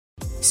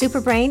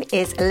Superbrain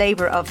is a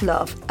labour of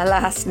love.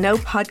 Alas, no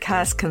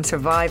podcast can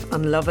survive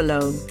on love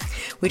alone.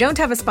 We don't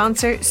have a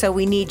sponsor, so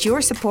we need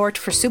your support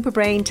for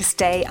Superbrain to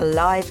stay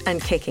alive and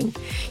kicking.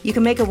 You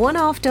can make a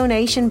one-off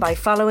donation by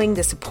following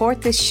the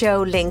Support This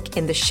Show link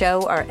in the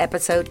show or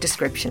episode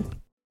description.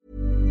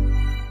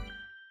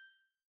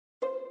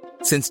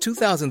 Since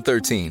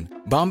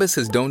 2013, Bombas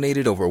has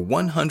donated over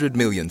 100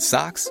 million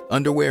socks,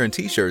 underwear, and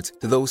T-shirts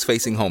to those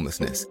facing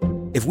homelessness.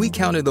 If we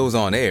counted those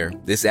on air,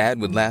 this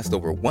ad would last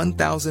over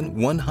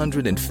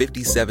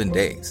 1,157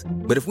 days.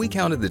 But if we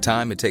counted the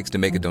time it takes to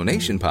make a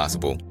donation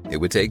possible, it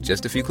would take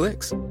just a few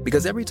clicks.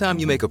 Because every time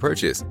you make a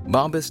purchase,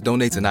 Bombas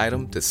donates an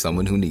item to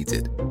someone who needs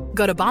it.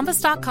 Go to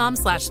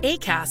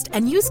bombas.com/ACAST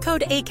and use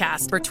code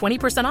ACAST for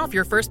 20% off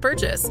your first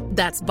purchase.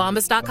 That's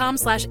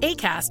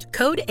bombas.com/ACAST,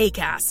 code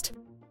ACAST.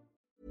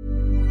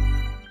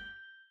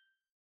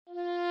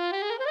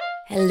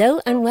 Hello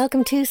and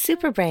welcome to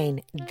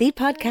Superbrain, the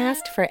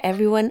podcast for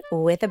everyone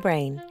with a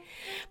brain.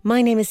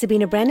 My name is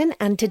Sabina Brennan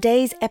and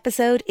today's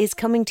episode is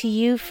coming to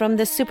you from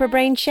the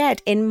Superbrain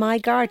shed in my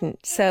garden.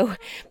 So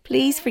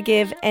please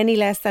forgive any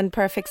less than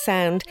perfect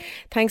sound.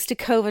 Thanks to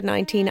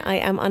COVID-19, I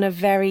am on a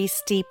very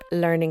steep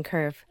learning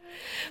curve.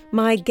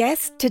 My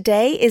guest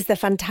today is the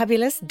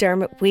fantabulous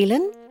Dermot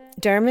Whelan.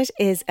 Dermot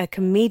is a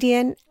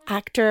comedian,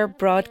 actor,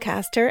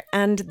 broadcaster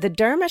and the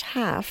Dermot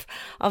half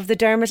of the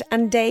Dermot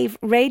and Dave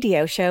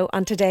radio show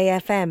on Today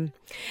FM.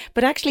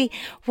 But actually,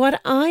 what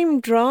I'm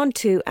drawn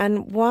to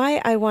and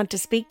why I want to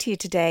speak to you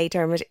today,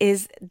 Dermot,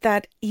 is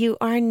that you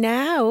are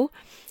now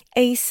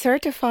a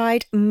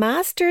certified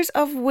Masters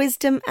of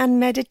Wisdom and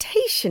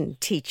Meditation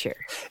teacher.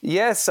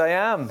 Yes, I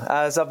am.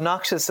 As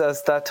obnoxious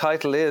as that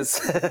title is,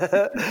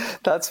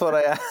 that's what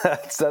I am.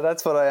 So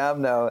that's what I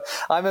am now.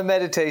 I'm a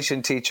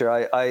meditation teacher.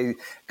 I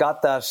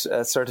got that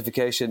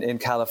certification in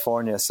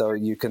California, so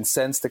you can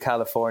sense the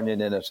Californian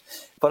in it.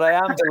 But I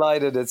am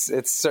delighted. It's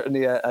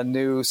certainly a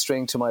new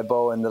string to my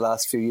bow in the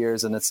last few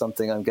years, and it's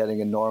something I'm getting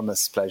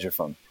enormous pleasure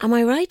from. Am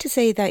I right to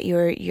say that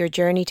your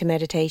journey to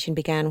meditation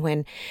began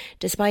when,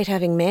 despite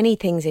having many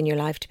things in your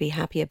life to be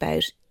happy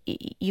about,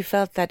 you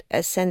felt that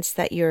a sense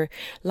that your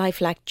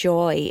life lacked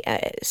joy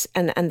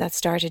and that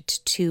started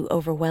to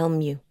overwhelm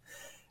you?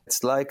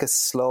 It's like a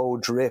slow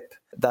drip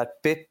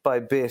that bit by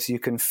bit you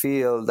can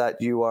feel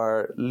that you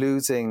are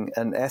losing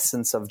an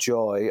essence of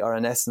joy or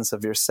an essence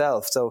of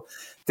yourself. So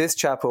this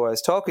chap who I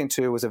was talking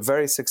to was a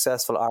very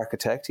successful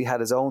architect. He had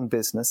his own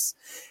business.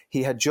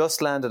 He had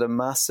just landed a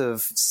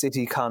massive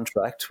city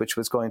contract, which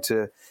was going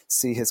to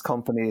see his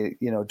company,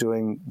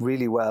 doing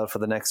really well for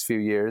the next few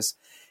years.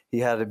 He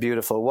had a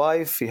beautiful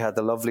wife. He had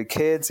the lovely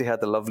kids. He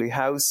had the lovely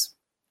house.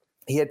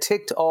 He had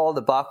ticked all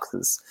the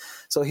boxes.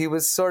 So he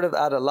was sort of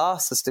at a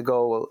loss as to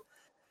go, well,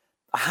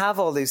 I have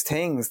all these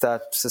things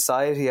that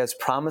society has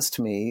promised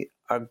me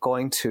are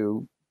going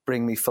to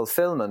bring me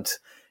fulfillment.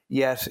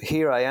 Yet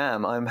here I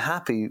am. I'm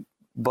happy,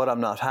 but I'm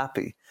not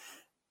happy.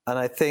 And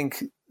I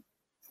think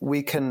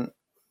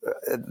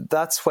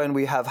that's when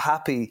we have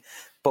happy,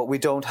 but we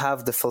don't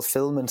have the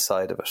fulfillment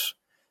side of it,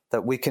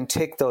 that we can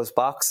tick those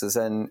boxes.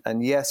 And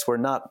yes, we're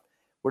not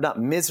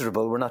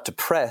miserable, we're not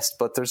depressed,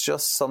 but there's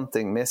just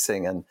something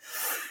missing. And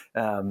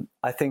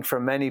I think for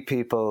many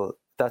people,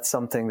 that's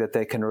something that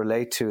they can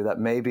relate to, that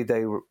maybe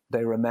they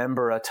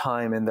remember a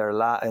time in their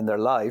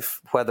life,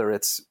 whether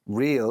it's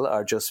real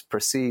or just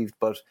perceived,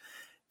 but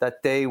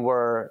that they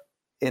were,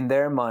 in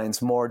their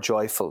minds, more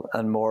joyful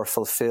and more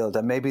fulfilled,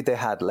 and maybe they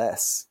had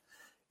less.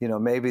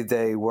 Maybe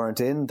they weren't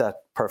in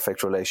that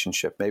perfect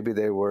relationship. Maybe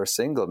they were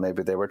single.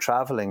 Maybe they were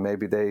traveling.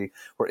 Maybe they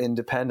were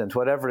independent.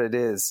 Whatever it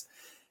is,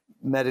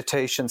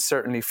 meditation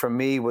certainly for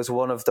me was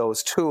one of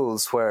those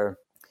tools where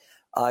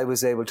I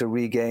was able to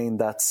regain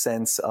that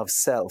sense of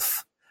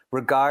self,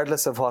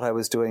 regardless of what I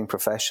was doing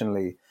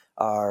professionally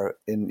or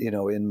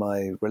in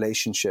my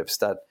relationships,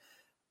 that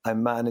I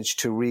managed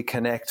to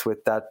reconnect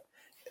with that,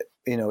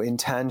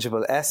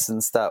 intangible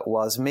essence that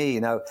was me.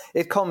 Now,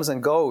 it comes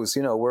and goes.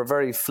 We're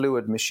very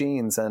fluid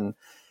machines, and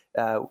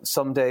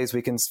some days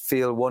we can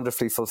feel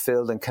wonderfully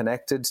fulfilled and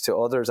connected to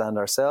others and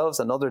ourselves,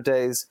 and other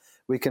days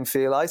we can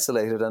feel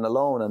isolated and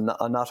alone and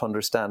not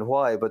understand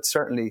why. But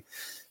certainly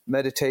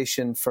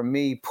meditation for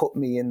me put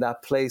me in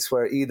that place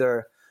where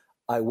either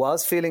I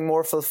was feeling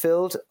more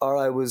fulfilled or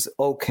I was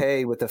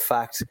okay with the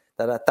fact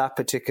that at that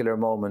particular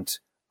moment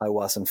I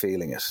wasn't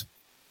feeling it.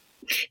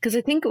 Because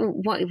I think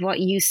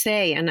what you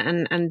say,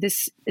 and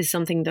this is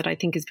something that I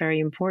think is very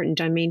important.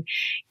 I mean,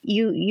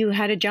 you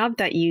had a job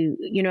that you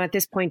at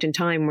this point in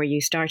time where you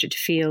started to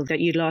feel that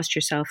you lost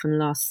yourself and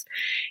lost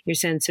your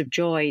sense of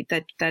joy,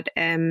 that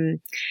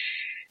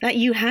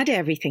you had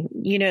everything,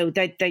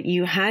 that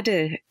you had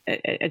a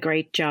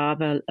great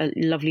job, a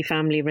lovely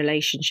family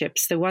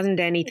relationships. There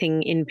wasn't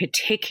anything in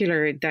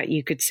particular that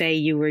you could say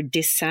you were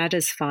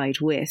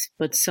dissatisfied with,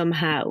 but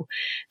somehow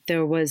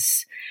there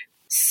was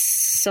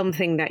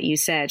something that you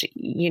said,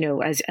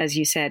 as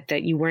you said,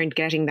 that you weren't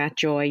getting that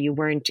joy, you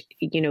weren't,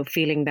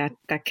 feeling that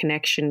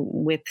connection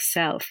with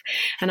self.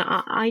 And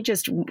I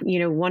just,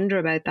 wonder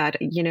about that,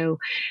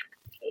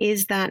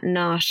 is that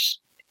not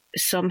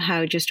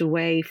somehow just a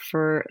way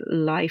for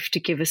life to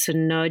give us a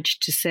nudge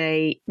to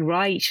say,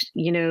 right,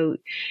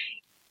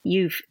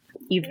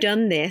 you've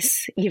done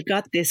this, you've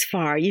got this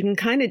far, you can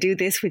kind of do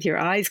this with your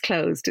eyes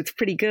closed. It's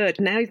pretty good.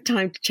 Now it's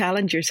time to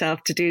challenge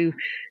yourself to do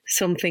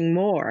something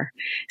more,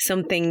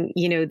 something,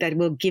 that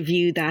will give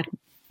you that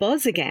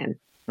buzz again.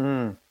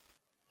 Mm.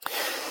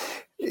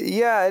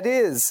 Yeah, it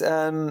is.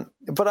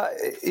 But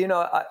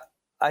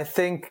I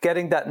think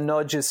getting that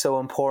nudge is so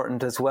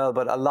important as well.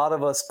 But a lot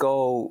of us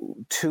go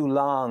too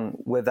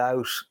long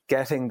without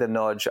getting the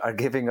nudge or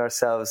giving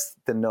ourselves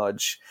the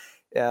nudge.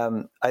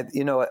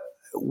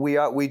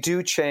 We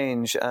do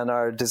change, and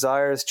our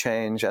desires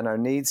change, and our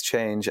needs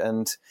change,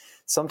 and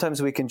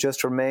sometimes we can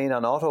just remain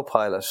on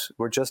autopilot.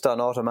 We're just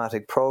on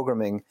automatic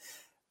programming,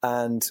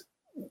 and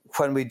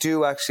when we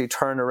do actually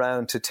turn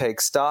around to take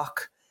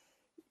stock,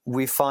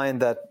 we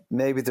find that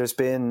maybe there's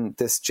been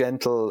this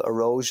gentle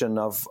erosion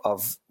of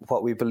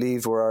what we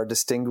believed were our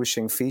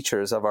distinguishing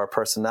features of our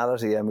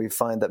personality, and we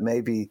find that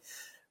maybe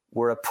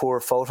we're a poor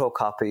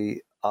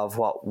photocopy of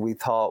what we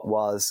thought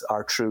was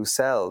our true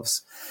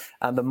selves.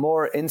 And the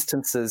more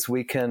instances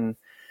we can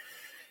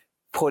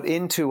put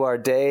into our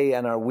day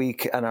and our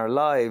week and our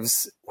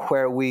lives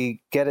where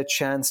we get a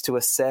chance to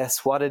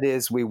assess what it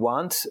is we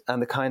want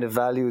and the kind of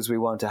values we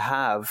want to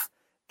have,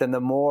 then the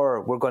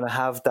more we're going to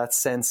have that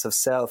sense of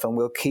self, and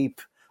we'll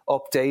keep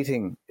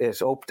updating it,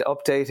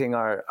 updating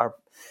our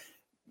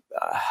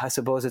I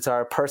suppose it's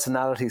our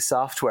personality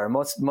software,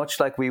 much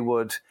like we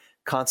would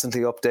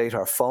constantly update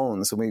our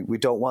phones. We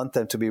don't want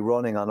them to be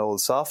running on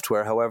old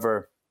software.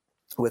 However,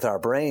 with our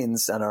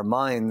brains and our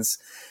minds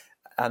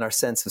and our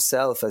sense of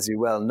self, as you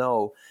well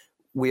know,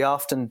 we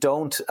often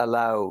don't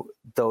allow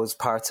those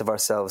parts of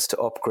ourselves to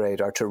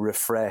upgrade or to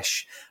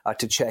refresh or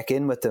to check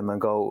in with them and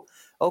go,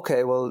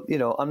 okay, well,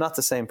 I'm not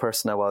the same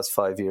person I was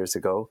 5 years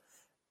ago.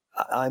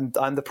 I'm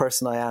the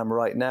person I am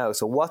right now.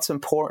 So what's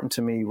important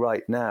to me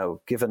right now,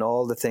 given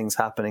all the things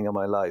happening in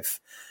my life?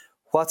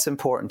 What's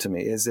important to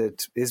me?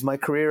 Is my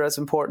career as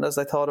important as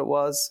I thought it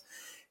was?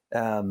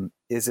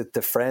 Is it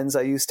the friends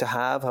I used to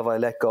have? Have I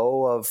let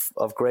go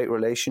of great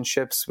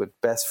relationships with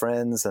best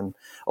friends and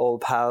old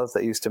pals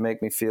that used to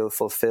make me feel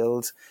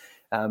fulfilled?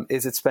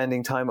 Is it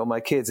spending time with my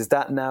kids? Is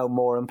that now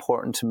more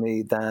important to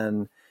me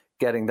than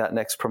getting that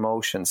next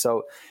promotion?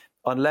 So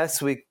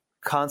unless we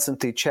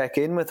constantly check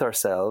in with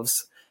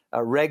ourselves,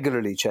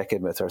 regularly check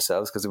in with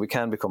ourselves, because we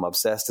can become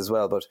obsessed as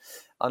well, but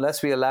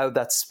unless we allow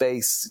that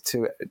space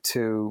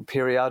to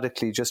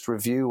periodically just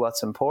review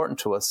what's important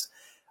to us,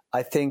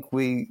 I think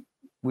we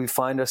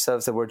find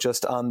ourselves that we're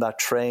just on that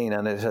train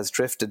and it has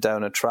drifted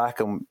down a track,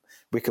 and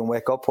we can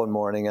wake up one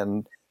morning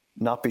and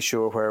not be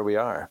sure where we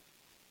are.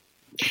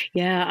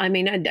 Yeah, I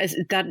mean,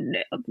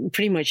 that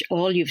pretty much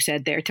all you've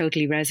said there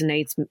totally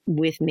resonates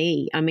with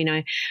me. I mean,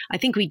 I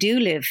think we do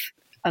live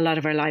a lot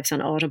of our lives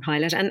on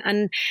autopilot,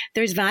 and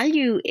there's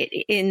value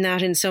in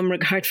that in some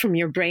regard from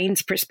your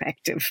brain's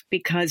perspective,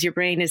 because your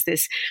brain is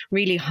this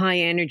really high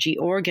energy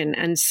organ,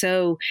 and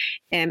so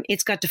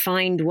it's got to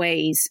find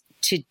ways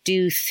to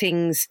do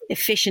things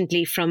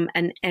efficiently from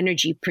an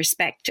energy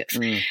perspective.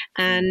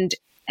 And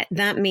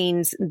that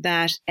means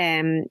that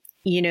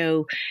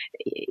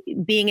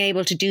being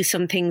able to do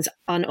some things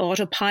on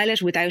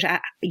autopilot without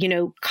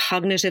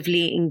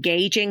cognitively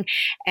engaging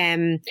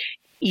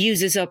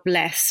uses up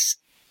less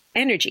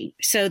energy.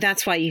 So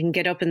that's why you can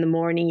get up in the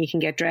morning, you can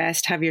get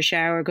dressed, have your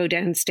shower, go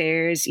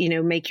downstairs,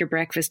 make your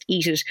breakfast,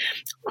 eat it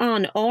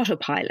on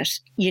autopilot.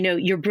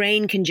 Your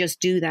brain can just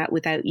do that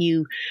without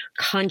you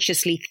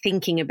consciously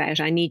thinking about,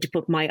 I need to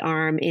put my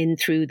arm in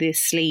through this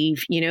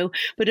sleeve,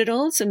 but it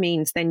also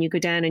means then you go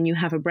down and you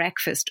have a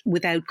breakfast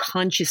without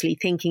consciously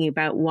thinking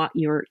about what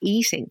you're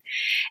eating.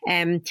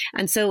 And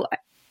so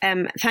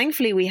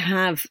thankfully, we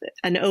have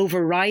an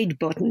override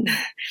button,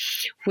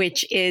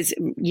 which is,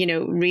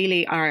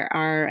 really our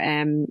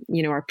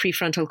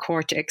prefrontal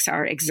cortex,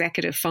 our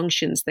executive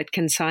functions that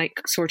can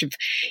sort of,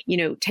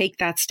 take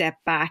that step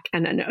back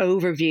and an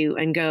overview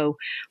and go,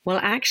 well,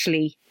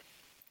 actually,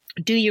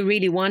 do you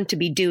really want to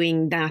be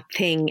doing that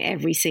thing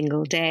every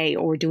single day,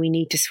 or do we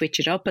need to switch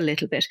it up a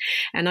little bit?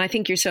 And I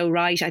think you're so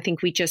right. I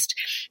think we just,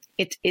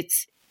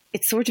 it's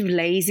sort of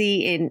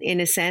lazy in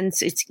a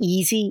sense. It's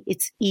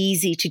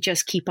easy to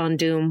just keep on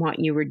doing what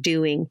you were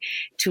doing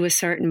to a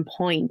certain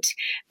point.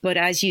 But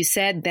as you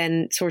said,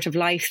 then sort of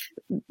life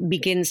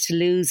begins to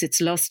lose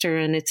its luster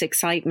and its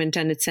excitement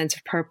and its sense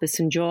of purpose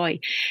and joy.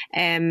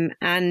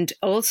 And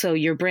also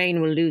your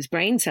brain will lose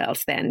brain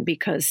cells then,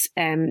 because,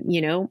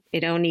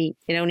 it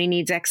only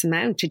needs X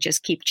amount to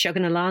just keep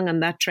chugging along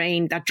on that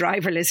train, that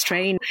driverless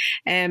train.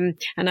 And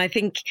I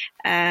think,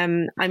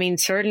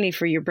 certainly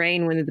for your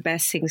brain, one of the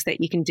best things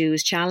that you can do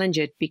is challenge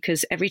it,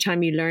 because every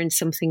time you learn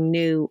something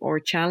new or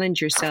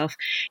challenge yourself,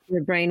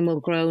 your brain will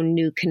grow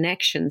new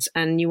connections,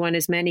 and you want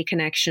as many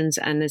connections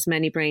and as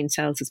many brain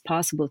cells as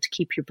possible to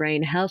keep your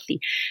brain healthy.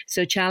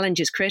 So challenge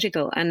is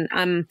critical. And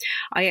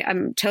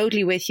I'm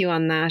totally with you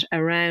on that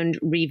around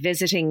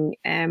revisiting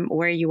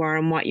where you are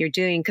and what you're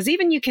doing, because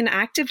even you can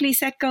actively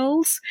set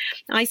goals.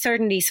 I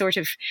certainly sort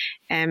of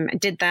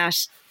did that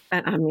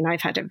I mean,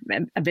 I've had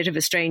a bit of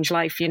a strange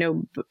life,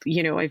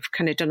 I've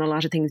kind of done a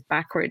lot of things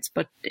backwards,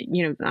 but,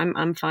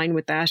 I'm fine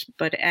with that.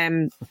 But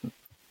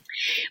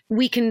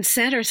we can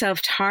set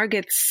ourselves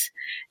targets,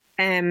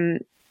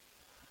 but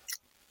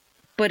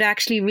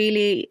actually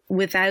really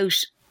without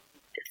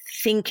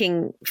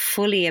thinking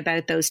fully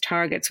about those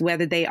targets,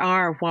 whether they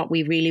are what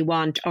we really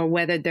want or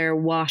whether they're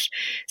what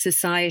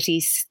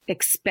society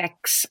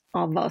expects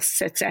of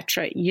us,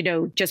 etc.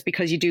 Just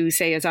because you do,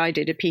 say, as I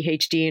did, a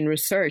PhD in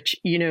research,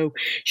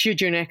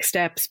 should your next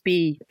steps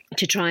be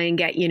to try and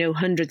get,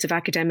 hundreds of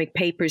academic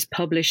papers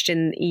published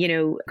in,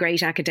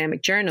 great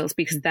academic journals,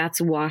 because that's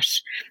what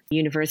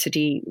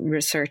university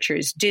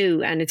researchers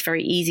do. And it's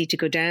very easy to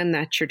go down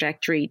that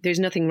trajectory. There's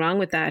nothing wrong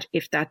with that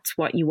if that's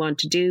what you want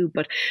to do.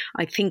 But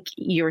I think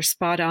you're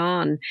spot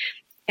on.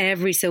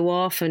 Every so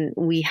often,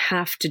 we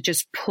have to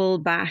just pull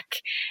back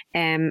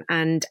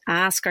and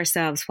ask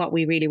ourselves what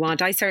we really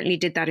want. I certainly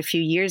did that a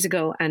few years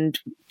ago, and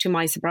to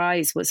my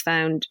surprise I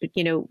found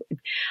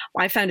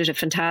it a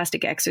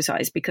fantastic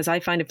exercise, because I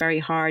find it very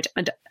hard.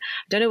 And I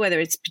don't know whether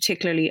it's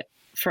particularly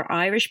for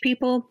Irish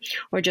people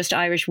or just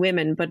Irish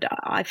women, but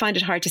I find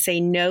it hard to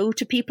say no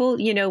to people,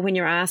 when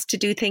you're asked to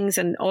do things,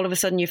 and all of a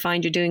sudden you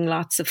find you're doing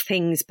lots of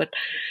things, but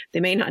they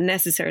may not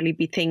necessarily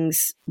be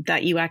things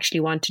that you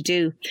actually want to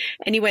do.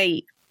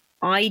 Anyway,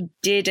 I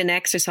did an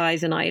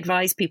exercise, and I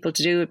advise people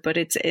to do it, but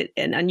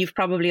and you've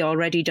probably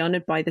already done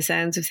it by the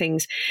sounds of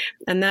things.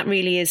 And that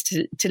really is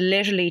to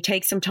literally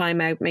take some time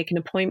out, make an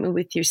appointment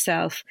with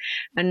yourself,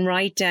 and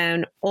write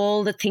down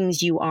all the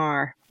things you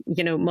are,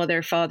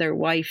 mother, father,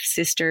 wife,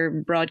 sister,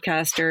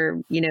 broadcaster,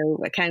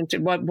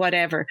 accountant,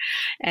 whatever,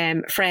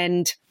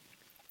 friend,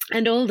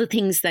 and all the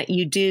things that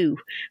you do.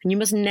 And you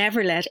must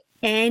never let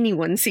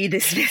anyone see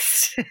this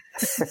list.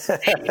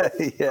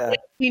 Yeah.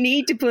 You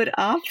need to put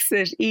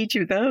opposite each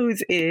of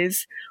those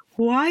is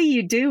why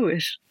you do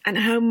it and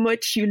how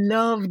much you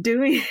love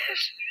doing it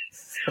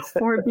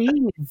or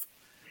being it.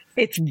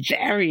 It's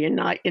very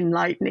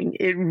enlightening.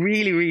 It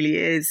really, really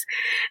is.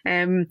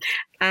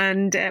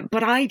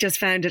 But I just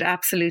found it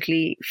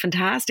absolutely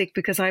fantastic,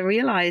 because I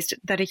realized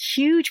that a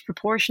huge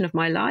proportion of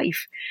my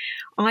life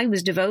I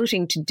was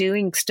devoting to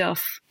doing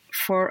stuff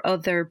for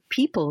other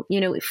people,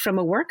 from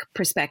a work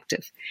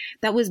perspective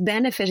that was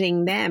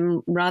benefiting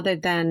them rather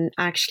than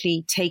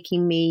actually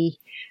taking me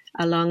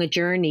along a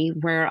journey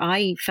where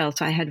I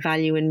felt I had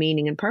value and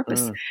meaning and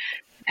purpose.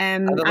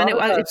 And a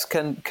lot of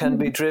that can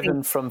be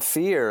driven from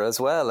fear as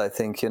well, I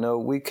think.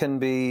 We can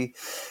be,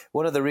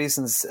 one of the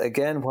reasons,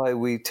 again, why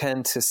we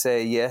tend to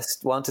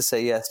want to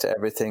say yes to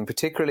everything,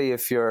 particularly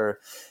if you're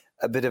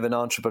a bit of an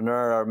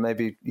entrepreneur or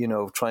maybe,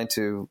 trying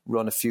to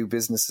run a few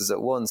businesses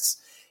at once.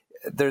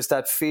 There's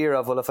that fear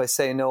of, well, if I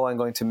say no, I'm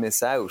going to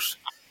miss out.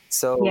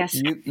 So yes.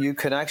 you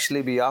can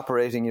actually be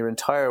operating your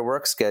entire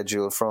work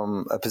schedule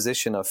from a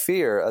position of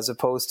fear, as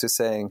opposed to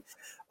saying,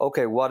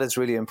 okay, what is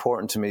really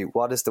important to me?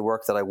 What is the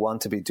work that I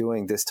want to be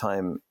doing this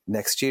time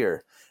next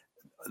year?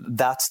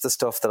 That's the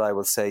stuff that I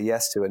will say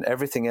yes to. And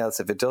everything else,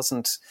 if it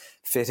doesn't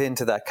fit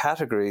into that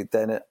category,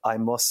 then I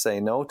must say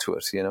no to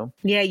it,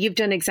 Yeah, you've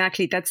done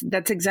exactly.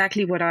 That's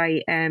exactly what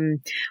I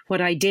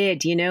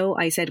did,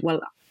 I said,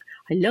 well,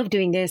 I love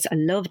doing this. I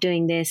love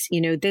doing this.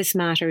 This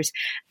matters.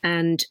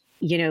 And,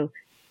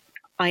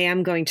 I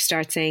am going to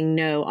start saying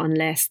no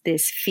unless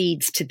this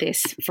feeds to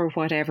this for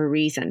whatever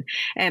reason.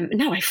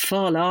 Now I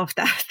fall off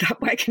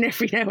that wagon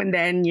every now and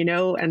then,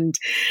 and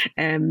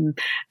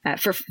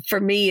for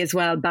me as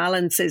well,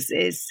 balance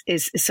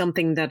is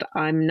something that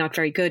I'm not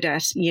very good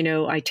at.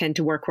 I tend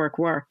to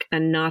work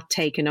and not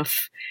take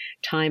enough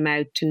time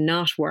out to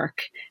not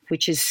work,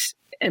 which is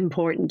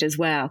important as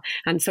well.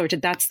 And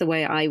that's the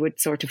way I would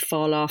sort of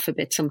fall off a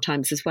bit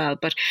sometimes as well.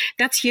 But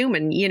that's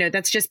human,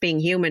 that's just being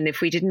human. If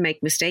we didn't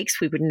make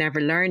mistakes, we would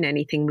never learn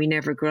anything. We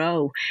never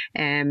grow.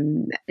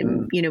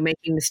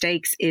 Making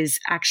mistakes is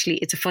actually,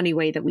 it's a funny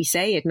way that we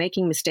say it.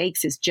 Making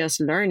mistakes is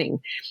just learning.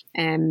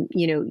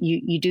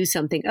 You do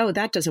something, oh,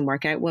 that doesn't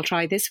work out. We'll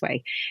try this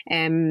way.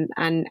 And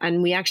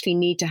we actually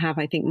need to have,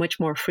 I think, much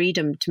more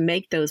freedom to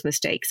make those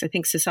mistakes. I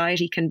think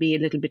society can be a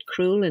little bit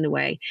cruel in a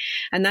way.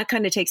 And that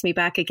kind of takes me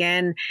back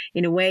again,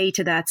 in a way,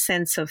 to that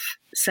sense of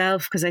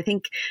self, because I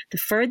think the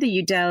further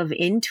you delve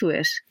into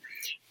it,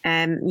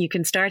 you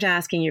can start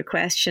asking your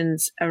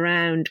questions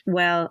around,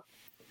 well,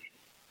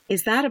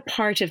 is that a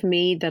part of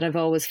me that I've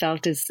always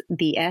felt is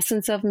the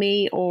essence of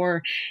me?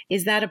 Or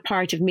is that a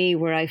part of me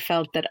where I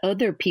felt that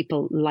other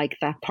people like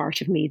that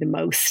part of me the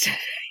most?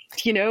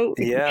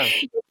 Yeah.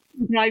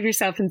 You drive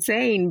yourself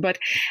insane. But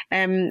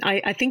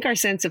I think our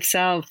sense of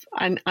self,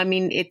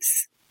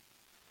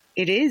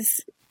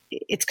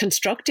 it's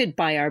constructed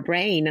by our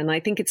brain, and I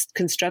think it's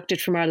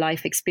constructed from our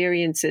life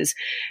experiences,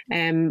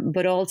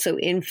 but also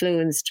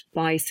influenced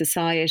by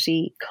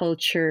society,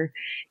 culture,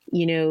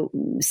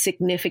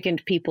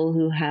 significant people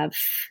who have,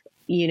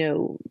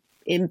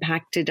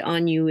 impacted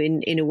on you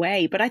in a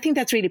way. But I think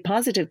that's really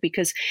positive,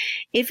 because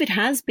if it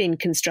has been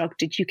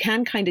constructed, you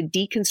can kind of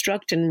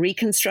deconstruct and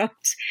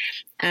reconstruct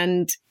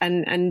and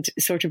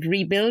sort of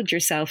rebuild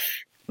yourself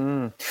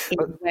in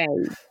a way.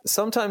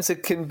 Sometimes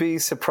it can be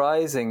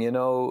surprising,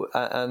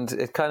 and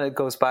it kind of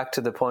goes back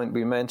to the point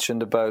we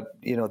mentioned about,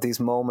 these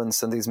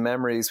moments and these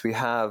memories we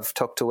have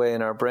tucked away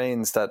in our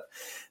brains that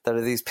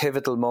are these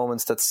pivotal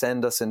moments that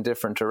send us in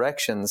different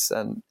directions.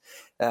 And,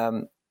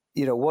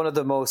 one of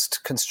the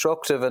most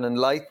constructive and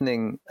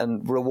enlightening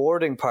and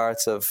rewarding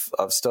parts of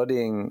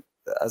studying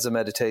as a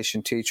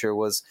meditation teacher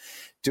was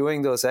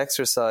doing those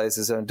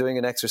exercises and doing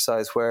an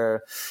exercise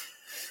where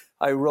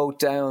I wrote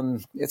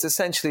down, it's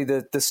essentially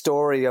the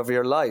story of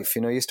your life.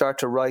 You start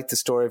to write the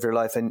story of your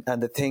life and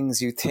the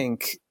things you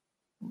think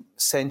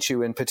sent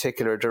you in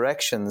particular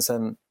directions.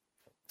 And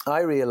I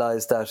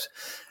realized that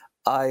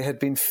I had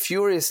been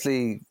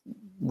furiously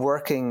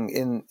working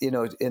in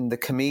the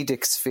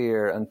comedic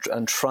sphere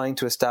and trying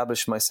to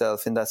establish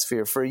myself in that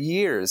sphere for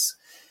years.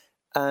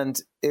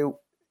 And it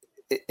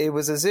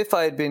was as if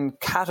I had been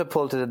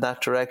catapulted in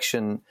that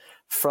direction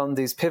from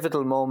these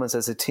pivotal moments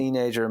as a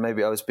teenager.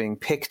 Maybe I was being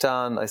picked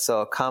on. I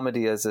saw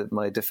comedy as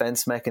my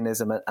defense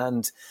mechanism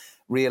and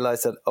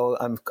realized that,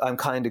 I'm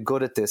kind of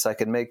good at this. I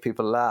can make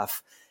people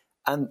laugh.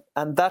 And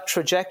that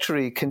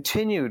trajectory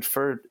continued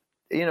for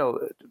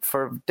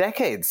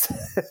decades,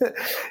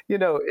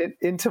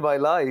 into my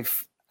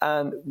life.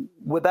 And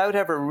without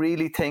ever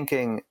really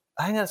thinking,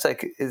 hang on a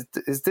sec,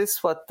 is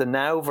this what the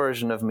now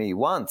version of me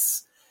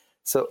wants?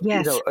 So,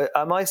 yes.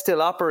 Am I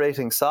still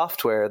operating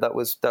software that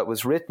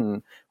was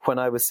written when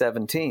I was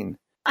 17?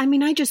 I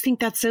mean, I just think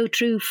that's so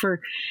true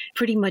for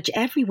pretty much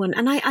everyone.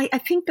 And I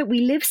think that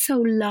we live so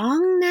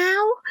long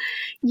now,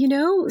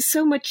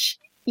 so much.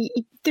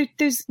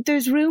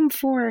 There's room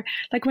for,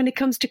 like, when it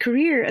comes to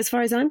career, as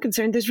far as I'm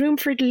concerned, there's room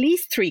for at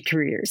least 3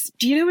 careers.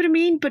 Do you know what I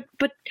mean?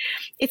 But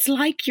it's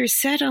like you're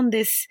set on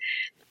this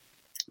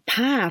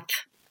path.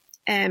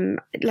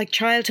 Like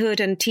childhood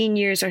and teen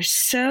years are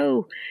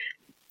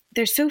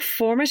they're so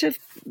formative,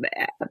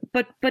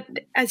 but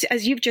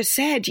as you've just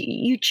said,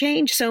 you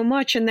change so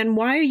much. And then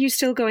why are you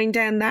still going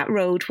down that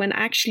road when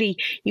actually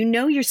you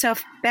know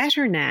yourself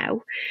better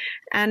now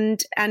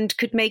and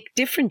could make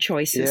different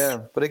choices?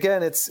 Yeah, but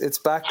again, it's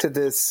back to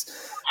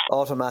this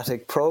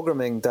automatic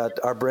programming that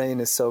our brain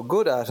is so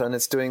good at, and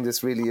it's doing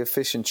this really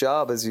efficient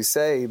job, as you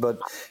say. But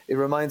it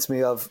reminds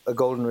me of a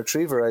golden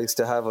retriever I used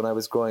to have when I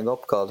was growing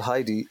up called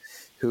Heidi,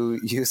 who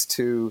used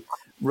to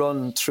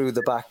run through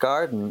the back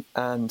garden,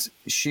 and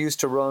she used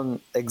to run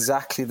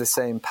exactly the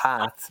same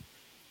path,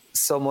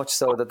 so much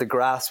so that the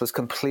grass was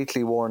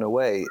completely worn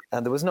away,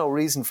 and there was no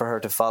reason for her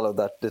to follow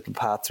that little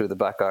path through the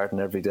back garden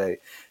every day.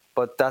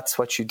 But that's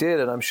what she did,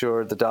 and I'm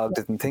sure the dog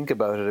didn't think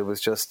about it. It was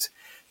just,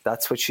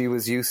 that's what she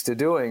was used to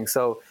doing.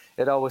 So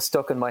it always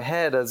stuck in my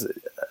head as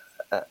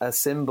a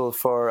symbol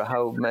for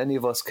how many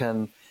of us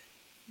can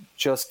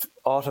just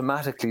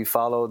automatically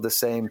follow the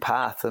same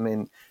path. I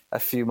mean, a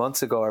few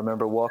months ago, I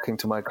remember walking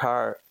to my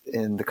car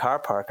in the car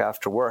park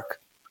after work,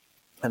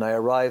 and I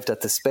arrived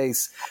at the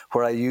space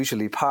where I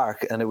usually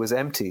park, and it was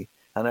empty,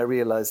 and I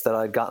realized that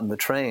I'd gotten the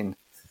train.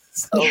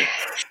 So,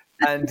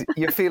 and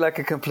you feel like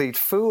a complete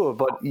fool,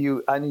 but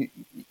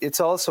it's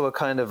also a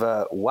kind of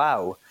a,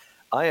 wow,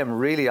 I am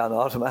really on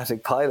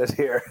automatic pilot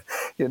here.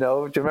 Do you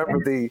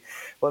remember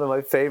one of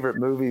my favorite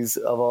movies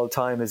of all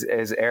time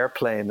is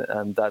Airplane,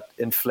 and that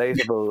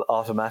inflatable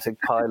automatic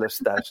pilot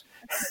that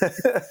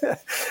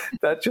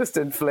that just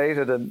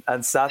inflated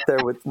and sat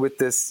there with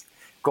this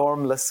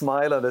gormless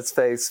smile on its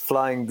face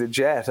flying the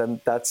jet,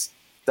 and that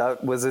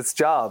was its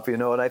job,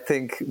 and I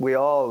think we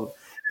all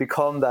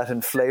become that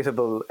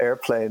inflatable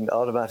airplane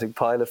automatic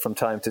pilot from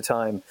time to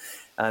time.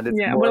 And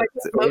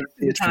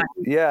it's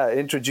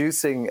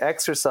introducing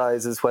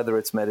exercises, whether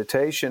it's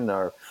meditation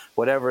or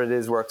whatever it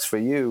is works for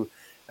you,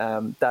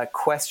 that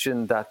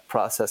question that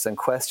process and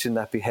question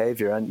that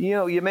behavior. And,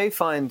 you may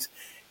find,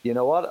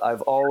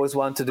 I've always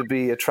wanted to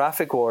be a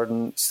traffic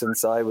warden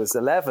since I was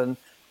 11,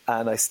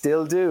 and I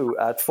still do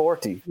at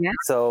 40. Yeah.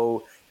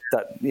 So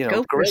that,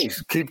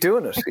 great, keep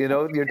doing it.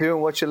 You're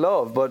doing what you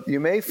love. But you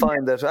may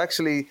find that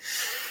actually,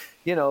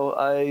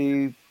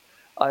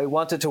 I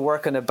wanted to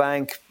work in a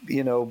bank,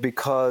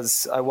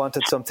 because I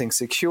wanted something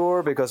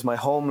secure, because my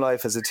home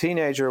life as a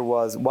teenager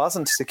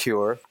wasn't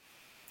secure.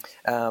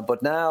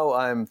 But now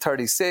I'm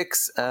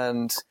 36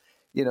 and,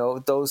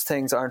 those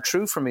things aren't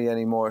true for me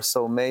anymore.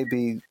 So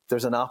maybe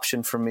there's an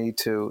option for me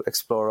to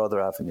explore other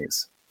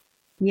avenues.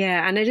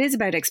 Yeah, and it is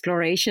about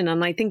exploration.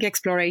 And I think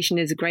exploration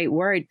is a great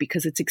word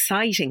because it's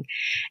exciting.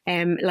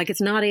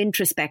 It's not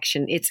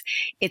introspection. It's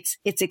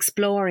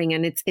exploring,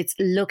 and it's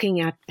looking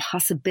at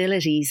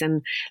possibilities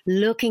and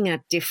looking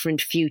at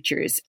different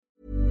futures.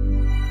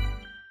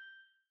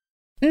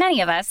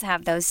 Many of us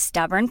have those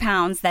stubborn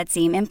pounds that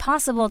seem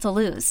impossible to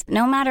lose,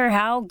 no matter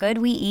how good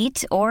we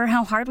eat or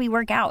how hard we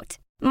work out.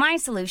 My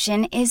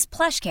solution is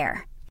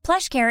PlushCare.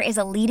 PlushCare is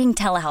a leading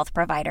telehealth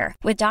provider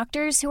with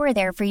doctors who are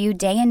there for you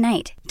day and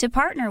night to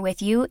partner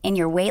with you in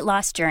your weight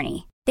loss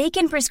journey. They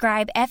can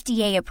prescribe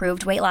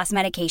FDA-approved weight loss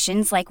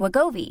medications like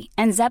Wegovy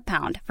and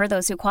Zepbound for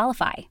those who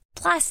qualify.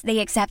 Plus, they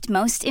accept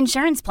most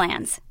insurance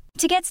plans.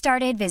 To get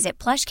started, visit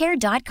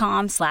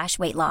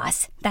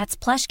plushcare.com/weightloss. That's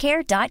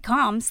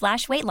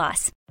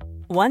plushcare.com/weightloss.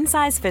 One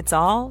size fits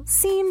all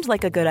seemed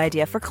like a good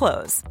idea for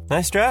clothes.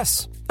 Nice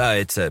dress.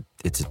 It's a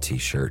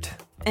t-shirt.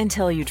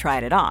 Until you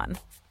tried it on.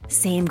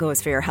 Same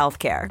goes for your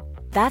healthcare.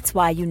 That's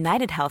why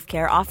United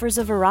Healthcare offers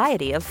a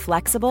variety of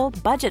flexible,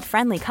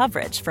 budget-friendly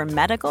coverage for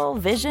medical,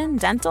 vision,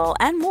 dental,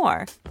 and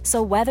more.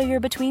 So whether you're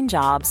between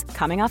jobs,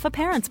 coming off a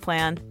parent's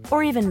plan,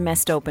 or even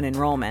missed open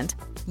enrollment,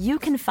 you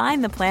can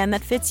find the plan that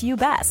fits you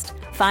best.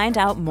 Find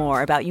out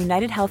more about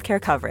United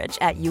Healthcare coverage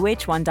at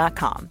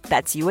uh1.com.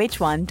 That's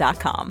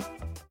uh1.com.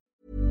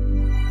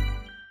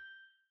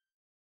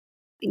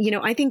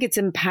 I think it's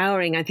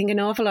empowering. I think an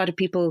awful lot of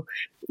people,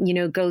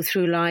 go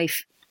through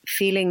life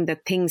feeling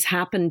that things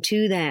happen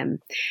to them,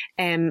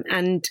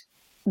 and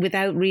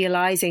without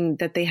realizing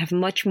that they have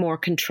much more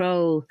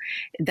control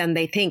than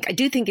they think. I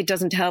do think it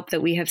doesn't help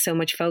that we have so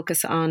much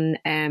focus on,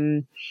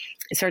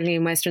 certainly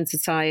in Western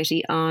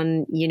society,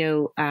 on,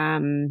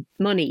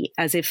 money,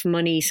 as if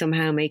money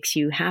somehow makes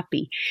you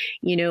happy,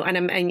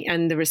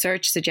 and the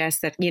research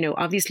suggests that,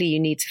 obviously you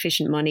need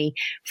sufficient money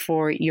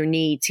for your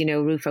needs,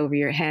 roof over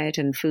your head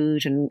and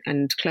food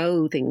and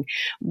clothing.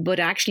 But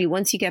actually,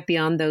 once you get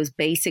beyond those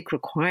basic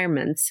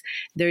requirements,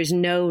 there's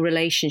no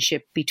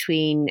relationship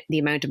between the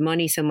amount of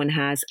money someone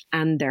has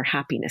and their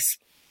happiness.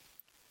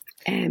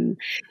 I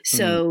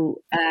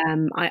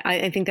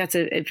think that's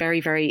a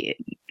very, very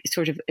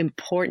sort of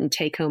important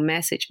take-home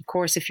message. Of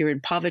course, if you're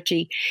in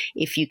poverty,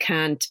 if you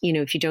can't,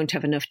 if you don't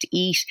have enough to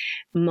eat,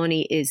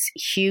 money is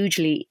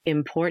hugely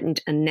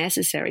important and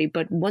necessary.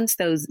 But once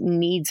those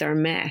needs are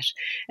met,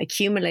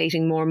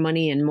 accumulating more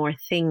money and more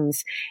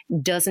things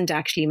doesn't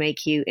actually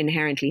make you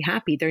inherently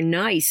happy. They're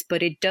nice,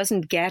 but it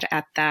doesn't get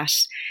at that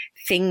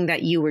thing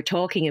that you were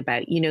talking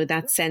about,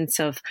 that sense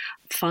of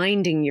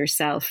finding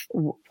yourself,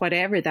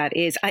 whatever that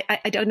is.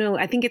 I don't know.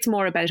 I think it's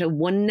more about a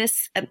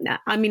oneness.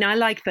 I mean, I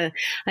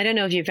don't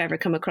know if you've ever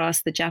come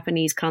across the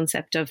Japanese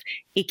concept of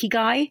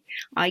ikigai,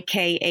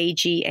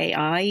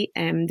 Ikagai.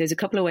 There's a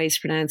couple of ways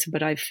to pronounce it,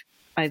 but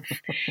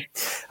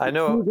I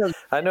know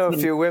a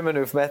few women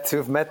who've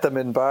met them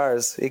in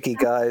bars.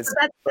 Ikigais.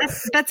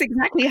 That's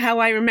exactly how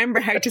I remember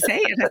how to say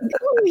it.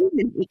 He's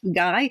an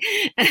ikigai,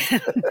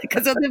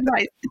 because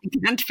otherwise I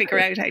can't figure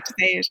out how to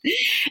say it.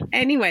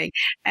 Anyway,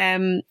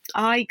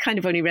 I kind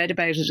of only read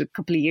about it a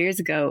couple of years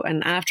ago,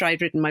 and after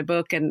I'd written my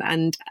book,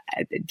 and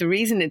the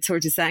reason it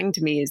sort of sang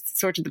to me is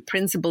sort of the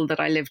principle that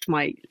I lived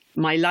my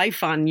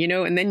life on,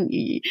 and then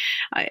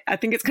I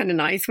think it's kind of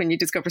nice when you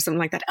discover something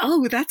like that.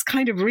 Oh, that's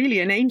kind of really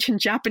an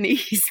ancient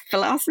Japanese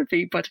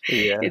philosophy, but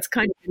it's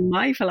kind of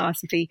my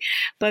philosophy.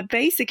 But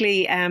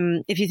basically,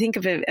 if you think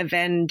of a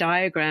Venn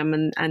diagram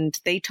and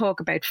they talk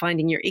about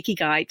finding your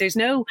ikigai, there's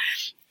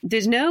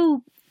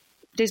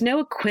no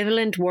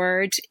equivalent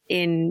word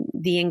in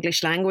the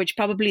English language.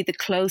 Probably the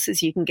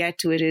closest you can get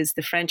to it is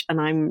the French,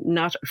 and I'm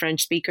not a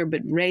French speaker,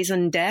 but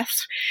raison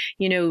d'être,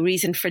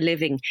 reason for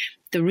living.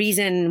 The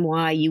reason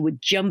why you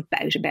would jump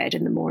out of bed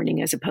in the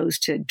morning as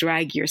opposed to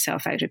drag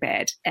yourself out of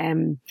bed.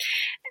 And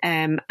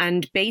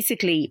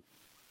basically,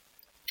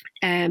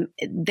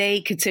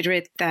 they consider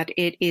it that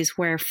it is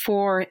where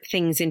four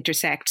things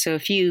intersect. So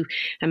if you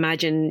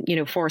imagine,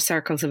 four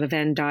circles of a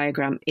Venn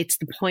diagram, it's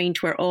the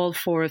point where all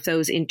four of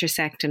those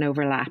intersect and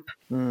overlap.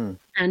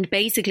 And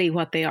basically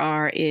what they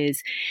are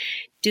is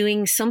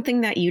doing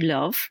something that you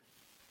love,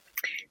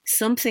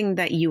 something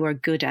that you are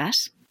good at,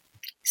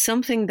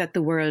 something that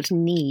the world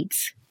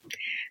needs,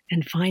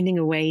 and finding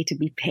a way to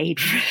be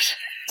paid for it.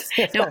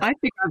 Now, I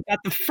think I've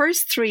got the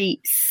first three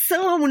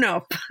sewn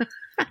up.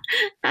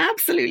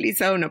 Absolutely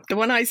sewn up. The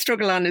one I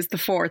struggle on is the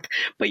fourth.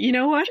 But you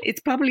know what? It's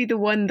probably the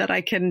one that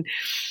I can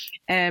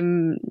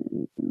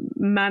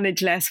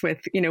manage less with.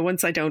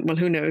 Once I don't, well,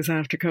 who knows,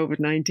 after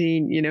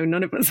COVID-19,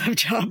 none of us have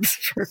jobs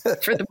for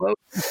the moment.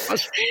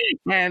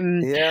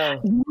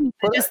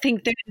 I just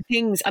think there are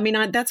things. I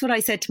mean, that's what I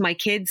said to my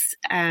kids.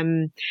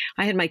 I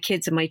had my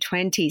kids in my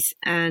 20s,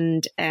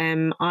 and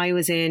I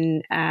was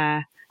in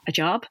a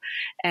job.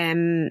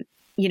 And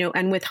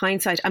with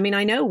hindsight, I mean,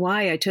 I know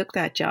why I took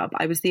that job.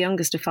 I was the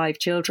youngest of 5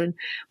 children.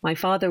 My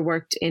father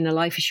worked in a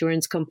life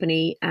assurance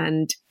company,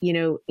 and,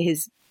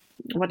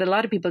 what a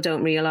lot of people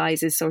don't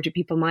realize is sort of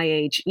people my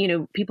age,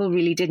 people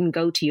really didn't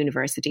go to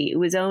university. It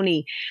was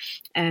only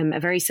a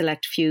very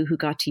select few who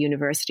got to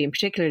university, and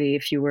particularly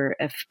if you were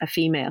a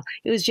female.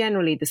 It was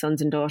generally the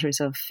sons and daughters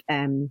of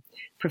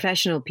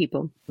professional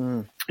people.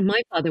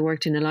 My father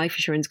worked in a life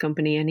assurance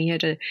company, and he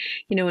had a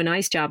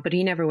nice job, but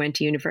he never went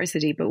to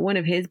university. But one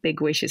of his big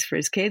wishes for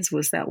his kids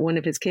was that one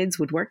of his kids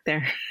would work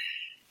there,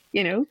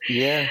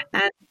 Yeah.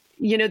 And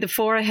the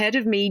 4 ahead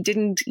of me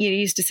didn't,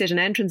 used to sit an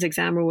entrance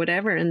exam or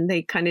whatever, and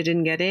they kind of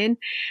didn't get in.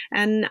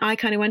 And I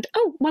kind of went,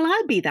 oh, well,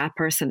 I'll be that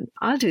person.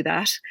 I'll do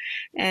that.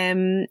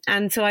 And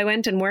so I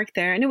went and worked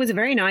there, and it was a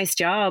very nice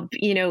job,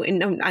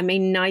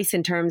 nice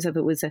in terms of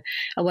it was a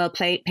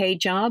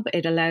well-paid job.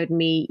 It allowed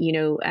me,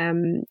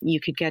 you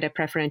could get a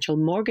preferential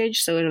mortgage.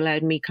 So it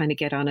allowed me kind of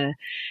get on a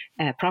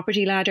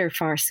property ladder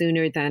far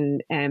sooner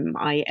than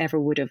I ever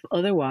would have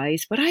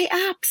otherwise. But I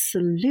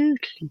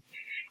absolutely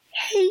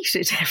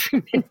hated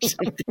every minute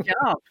of the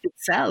job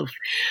itself.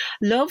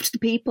 Loved the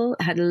people,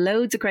 had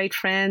loads of great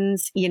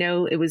friends. You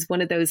know, it was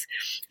one of those,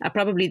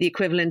 probably the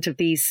equivalent of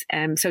these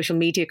social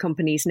media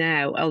companies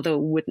now,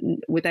 although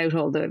without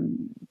all the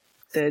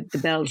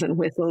bells and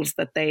whistles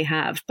that they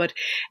have, but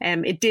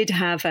it did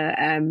have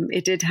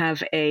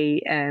a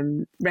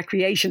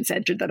recreation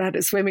centre that had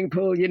a swimming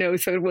pool, you know,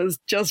 so it was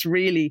just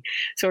really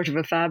sort of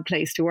a fab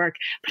place to work.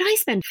 But I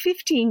spent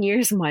 15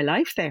 years of my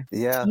life there.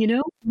 Yeah, you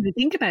know, when you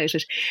think about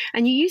it,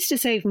 and you used to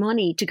save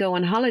money to go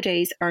on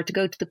holidays or to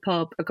go to the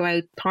pub or go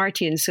out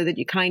partying, so that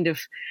you kind of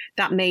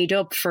that made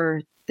up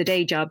for the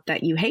day job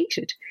that you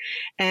hated.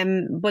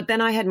 But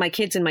then I had my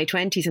kids in my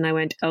 20s and I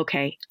went,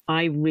 okay,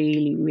 I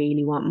really,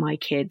 really want my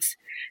kids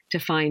to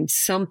find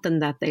something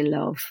that they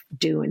love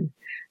doing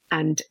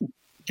and,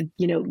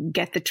 you know,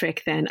 get the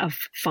trick then of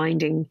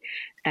finding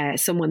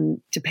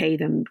someone to pay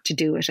them to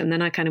do it. And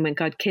then I kind of went,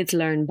 God, kids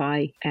learn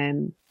by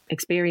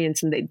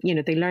experience, and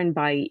they learn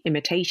by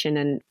imitation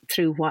and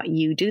through what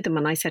you do them.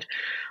 And I said,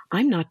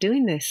 I'm not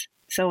doing this.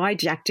 So I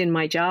jacked in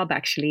my job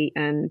actually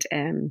and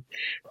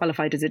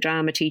qualified as a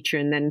drama teacher,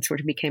 and then sort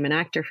of became an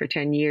actor for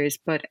 10 years.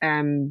 But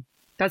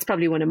that's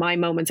probably one of my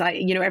moments.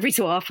 Every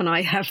so often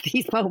I have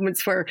these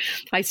moments where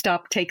I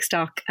stop, take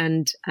stock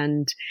and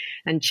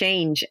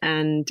change.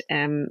 And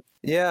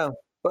yeah,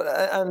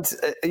 but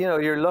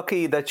you're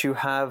lucky that you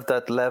have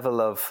that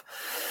level of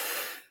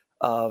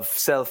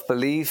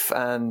self-belief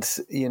and,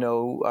 you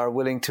know, are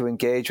willing to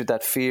engage with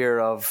that fear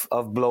of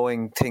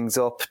blowing things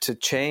up to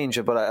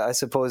change. But I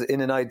suppose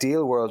in an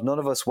ideal world, none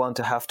of us want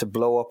to have to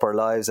blow up our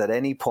lives at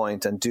any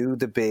point and do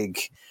the big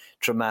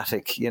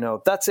dramatic, you know,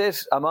 that's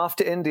it, I'm off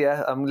to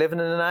India, I'm living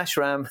in an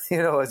ashram,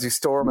 you know, as you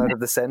storm out of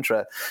the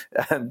centre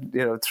and,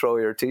 you know, throw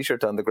your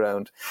T-shirt on the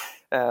ground.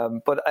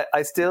 But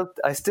I still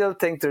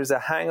think there's a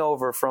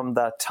hangover from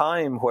that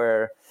time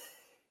where,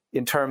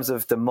 in terms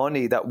of the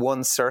money, that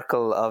one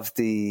circle of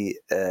the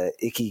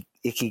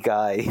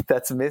ikigai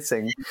that's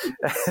missing.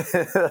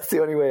 That's the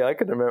only way I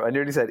can remember. I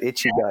nearly said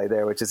itchy guy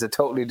there, which is a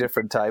totally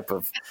different type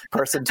of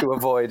person to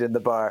avoid in the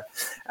bar.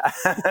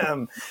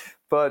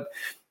 But,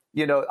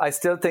 you know, I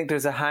still think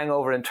there's a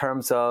hangover in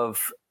terms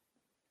of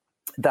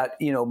that,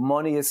 you know,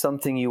 money is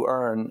something you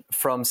earn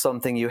from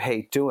something you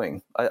hate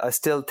doing. I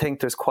still think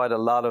there's quite a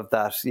lot of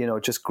that, you know,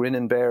 just grin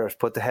and bear it,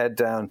 put the head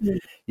down.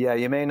 Yeah,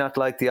 you may not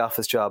like the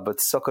office job, but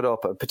suck it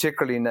up,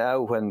 particularly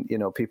now when, you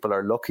know, people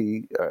are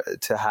lucky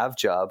to have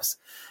jobs.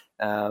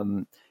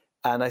 And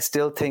I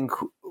still think,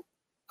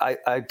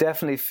 I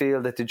definitely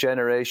feel that the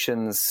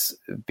generations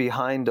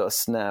behind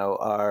us now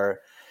are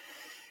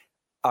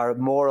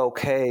more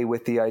okay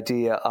with the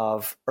idea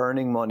of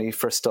earning money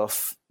for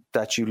stuff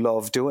that you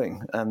love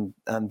doing, and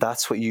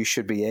that's what you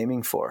should be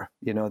aiming for.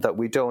 You know, that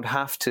we don't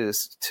have to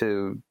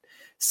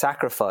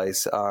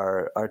sacrifice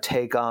or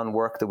take on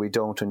work that we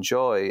don't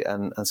enjoy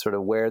and sort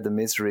of wear the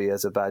misery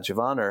as a badge of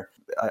honor.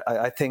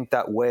 I think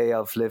that way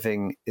of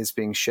living is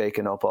being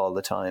shaken up all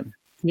the time.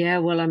 Yeah,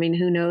 well, I mean,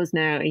 who knows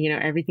now? You know,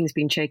 everything's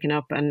been shaken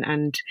up,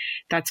 and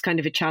that's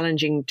kind of a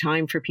challenging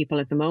time for people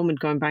at the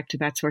moment, going back to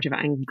that sort of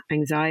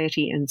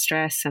anxiety and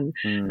stress and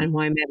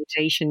why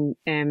meditation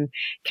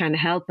can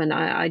help. And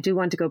I do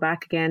want to go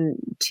back again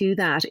to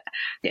that.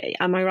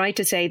 Am I right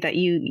to say that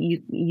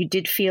you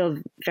did feel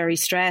very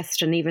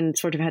stressed and even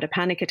sort of had a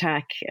panic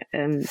attack?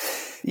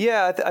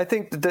 Yeah, I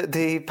think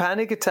the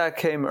panic attack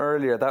came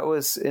earlier. That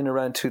was in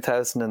around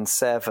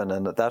 2007,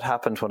 and that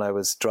happened when I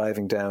was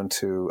driving down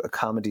to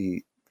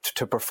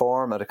to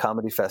perform at a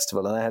comedy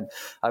festival. And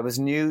I was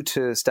new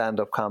to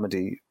stand-up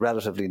comedy,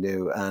 relatively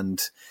new,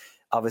 and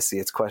obviously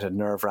it's quite a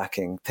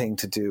nerve-wracking thing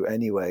to do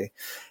anyway.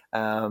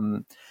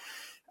 And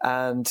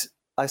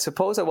I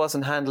suppose I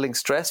wasn't handling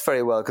stress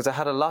very well because I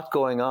had a lot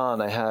going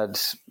on. I had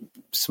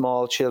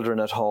small children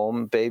at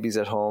home, babies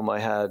at home. I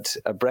had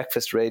a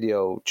breakfast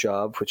radio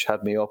job, which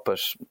had me up at,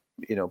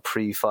 you know,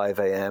 pre 5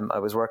 a.m. I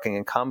was working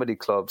in comedy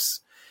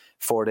clubs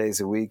 4 days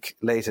a week,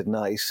 late at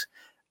night.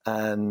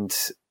 And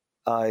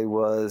I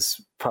was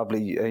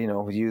probably, you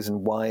know,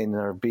 using wine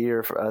or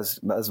beer as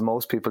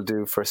most people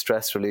do for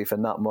stress relief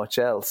and not much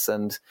else.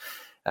 And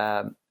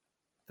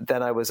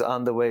then I was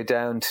on the way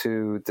down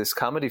to this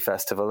comedy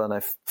festival and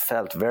I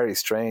felt very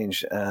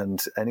strange.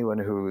 And anyone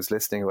who was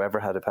listening, who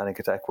ever had a panic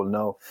attack will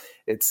know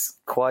it's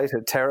quite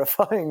a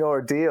terrifying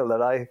ordeal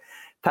that I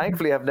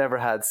thankfully have never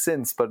had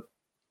since. But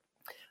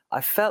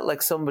I felt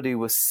like somebody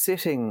was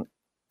sitting.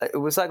 It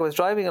was like I was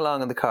driving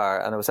along in the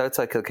car and I was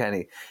outside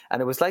Kilkenny,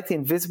 and it was like the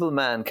invisible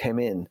man came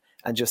in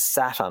and just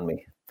sat on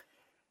me.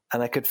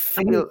 And I could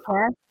feel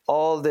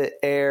all the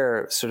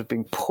air sort of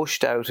being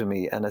pushed out of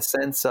me and a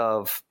sense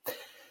of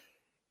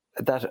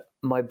that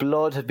my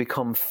blood had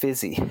become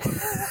fizzy.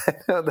 I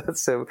know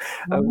that's a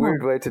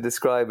weird way to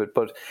describe it,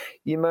 but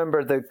you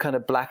remember the kind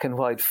of black and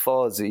white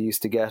fuzz you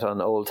used to get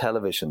on old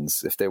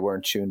televisions if they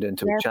weren't tuned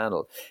into a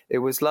channel. It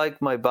was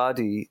like my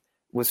body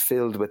was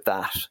filled with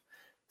that.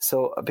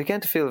 So I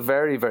began to feel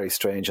very, very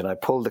strange, and I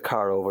pulled the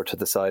car over to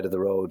the side of the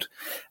road,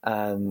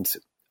 and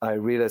I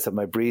realized that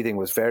my breathing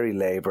was very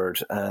labored,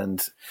 and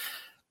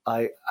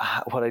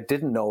what I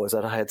didn't know is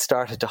that I had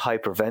started to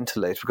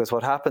hyperventilate, because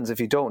what happens if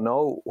you don't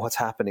know what's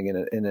happening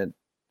in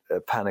a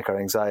panic or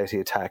anxiety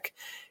attack,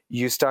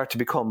 you start to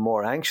become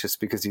more anxious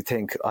because you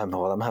think,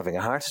 I'm having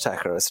a heart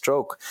attack or a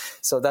stroke.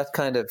 So that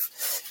kind of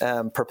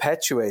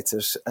perpetuates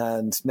it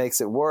and makes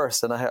it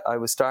worse. And I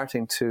was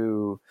starting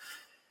to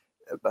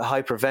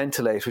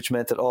hyperventilate, which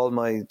meant that all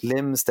my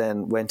limbs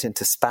then went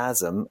into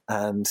spasm.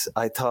 And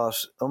I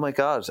thought, oh my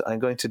God, I'm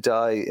going to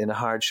die in a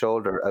hard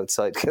shoulder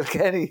outside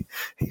Kilkenny,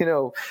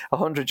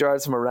 100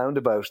 yards from a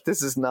roundabout.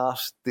 This is not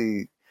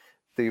the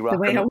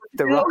rock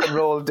and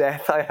roll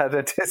death I had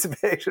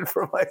anticipated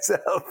for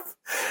myself.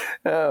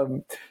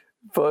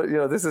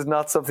 But this is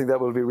not something that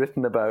will be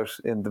written about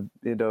in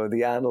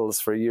the annals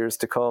for years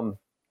to come.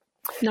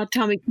 Not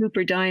Tommy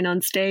Cooper dying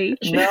on stage.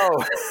 No,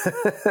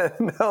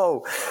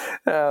 no.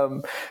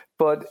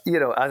 But,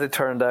 as it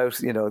turned out,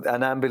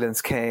 an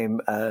ambulance came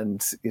and,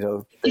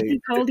 Did you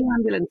call the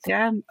ambulance?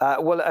 Yeah.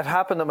 Well, it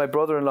happened that my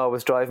brother-in-law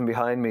was driving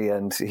behind me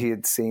and he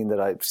had seen that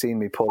I'd seen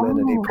me pull in,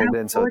 and he pulled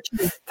in. So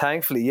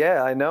thankfully,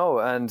 yeah, I know.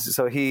 And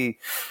so the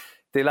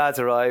lads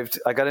arrived.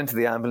 I got into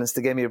the ambulance.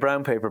 They gave me a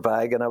brown paper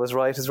bag and I was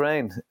right as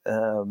rain.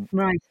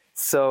 Right.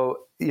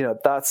 So,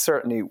 that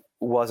certainly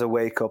was a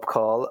wake-up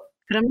call.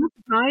 But I'm not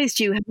surprised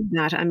you had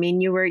that. I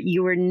mean, you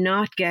were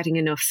not getting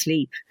enough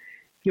sleep.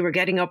 You were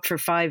getting up for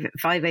 5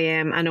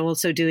 a.m. and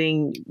also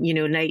doing,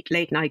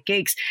 late night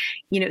gigs.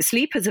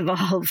 Sleep has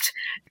evolved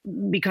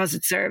because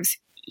it serves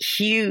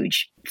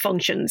huge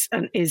functions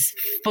and is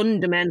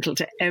fundamental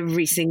to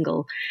every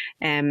single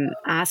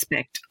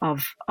aspect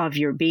of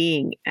your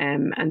being.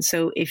 And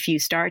so if you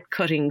start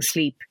cutting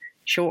sleep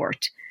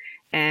short,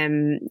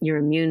 your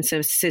immune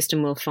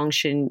system will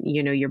function,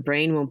 your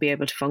brain won't be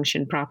able to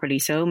function properly,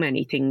 so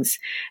many things.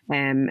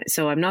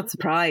 So I'm not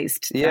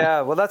surprised.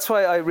 Yeah, well, that's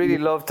why I really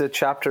loved the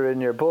chapter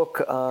in your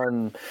book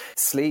on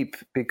sleep,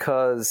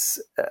 because,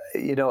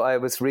 I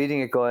was reading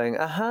it going,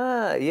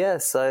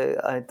 yes,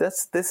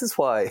 this is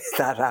why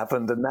that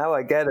happened. And now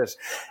I get it.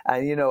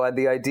 And, and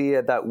the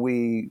idea that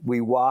we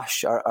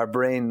wash, our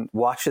brain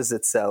washes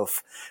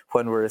itself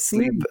when we're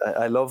asleep.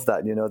 I love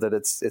that, that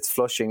it's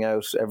flushing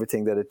out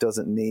everything that it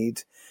doesn't need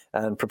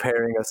and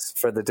preparing us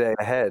for the day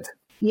ahead.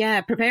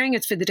 Yeah, preparing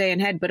us for the day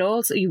ahead, but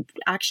also you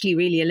actually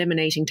really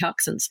eliminating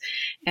toxins,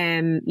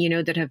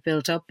 that have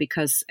built up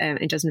because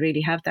it doesn't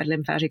really have that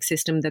lymphatic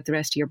system that the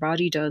rest of your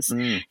body does,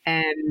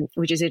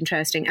 which is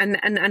interesting.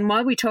 And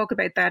while we talk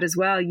about that as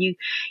well, you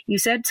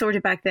said sort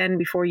of back then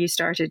before you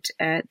started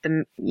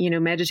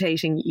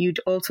meditating, you'd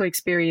also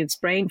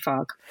experienced brain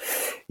fog.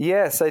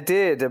 Yes, I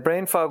did.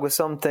 Brain fog was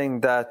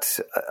something that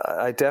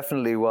I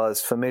definitely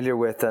was familiar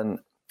with, and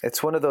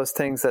it's one of those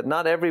things that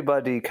not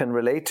everybody can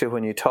relate to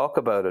when you talk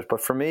about it. But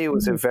for me, it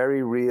was a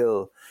very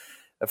real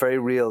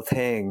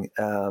thing.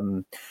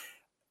 The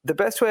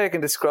best way I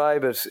can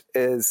describe it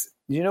is,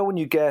 when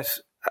you get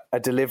a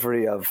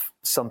delivery of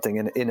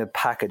something in a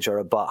package or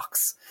a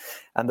box,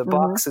 and the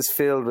box is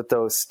filled with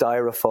those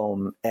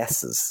styrofoam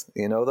S's,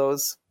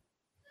 those?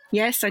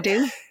 Yes, I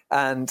do.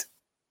 And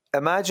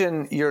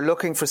imagine you're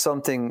looking for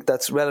something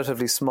that's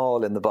relatively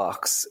small in the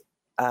box,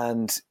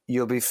 and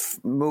you'll be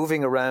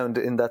moving around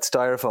in that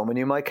styrofoam, and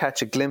you might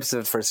catch a glimpse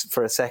of it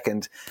for a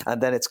second, and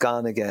then it's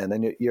gone again.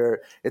 And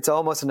it's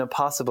almost an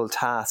impossible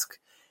task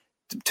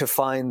to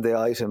find the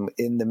item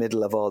in the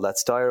middle of all that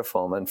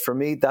styrofoam. And for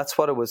me, that's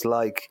what it was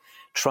like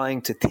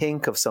trying to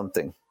think of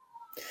something.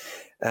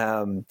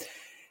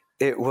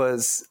 It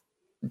was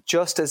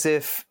just as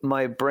if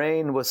my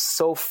brain was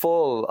so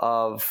full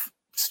of,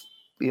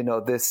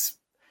 this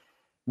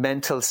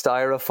mental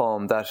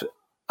styrofoam that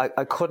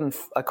I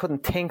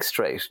couldn't think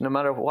straight. No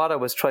matter what I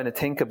was trying to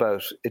think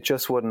about, it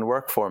just wouldn't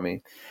work for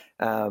me.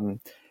 And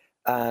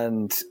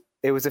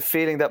it was a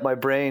feeling that my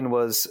brain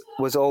was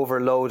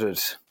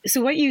overloaded.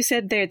 So what you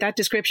said there, that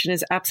description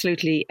is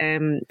absolutely,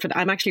 I'm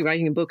actually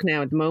writing a book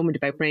now at the moment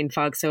about brain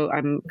fog. So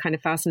I'm kind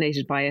of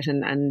fascinated by it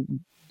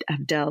and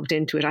have delved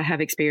into it. I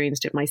have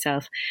experienced it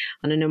myself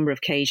on a number of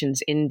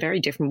occasions in very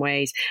different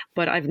ways,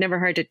 but I've never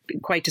heard it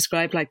quite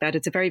described like that.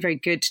 It's a very, very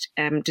good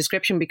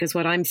description, because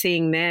what I'm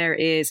seeing there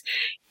is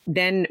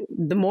then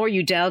the more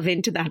you delve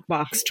into that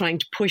box trying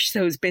to push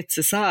those bits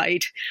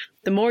aside,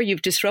 the more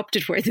you've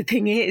disrupted where the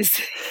thing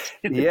is.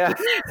 Yeah.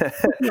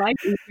 Like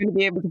you're going to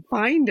be able to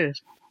find it.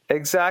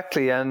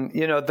 Exactly. And,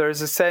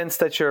 there's a sense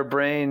that your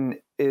brain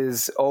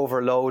is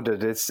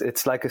overloaded.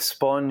 It's like a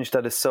sponge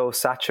that is so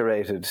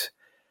saturated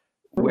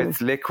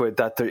with liquid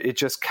that it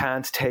just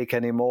can't take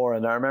any more.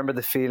 And I remember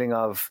the feeling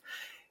of,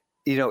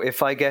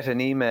 if I get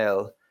an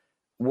email,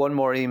 one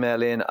more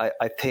email in,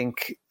 I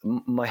think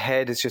my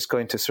head is just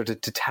going to sort of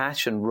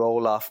detach and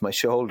roll off my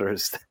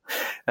shoulders.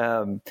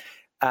 And,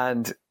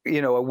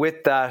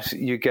 with that,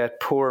 you get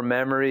poor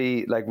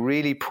memory, like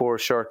really poor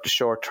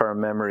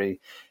short-term memory.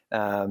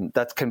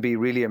 That can be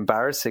really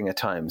embarrassing at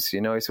times,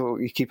 so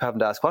you keep having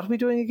to ask, what are we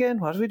doing again?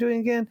 What are we doing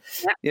again?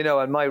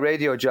 Yeah. And my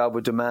radio job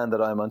would demand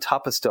that I'm on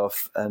top of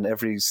stuff and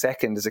every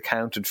second is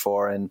accounted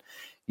for. And,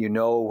 you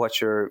know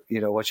what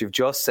you've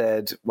just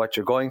said, what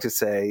you're going to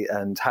say,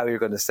 and how you're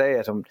going to say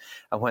it. And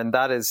when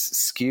that is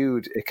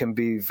skewed, it can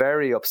be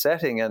very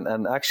upsetting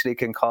and actually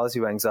can cause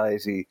you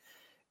anxiety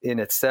in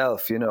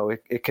itself.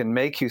 It can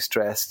make you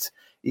stressed,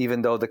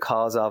 even though the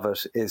cause of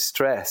it is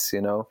stress,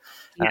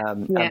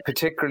 and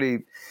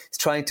particularly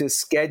trying to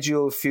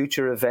schedule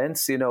future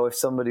events. If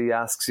somebody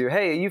asks you,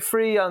 hey, are you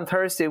free on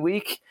Thursday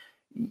week?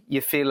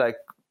 You feel like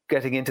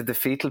getting into the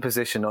fetal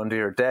position under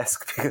your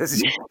desk because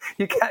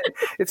you can't.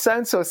 It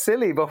sounds so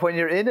silly, but when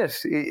you're in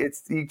it,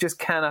 you just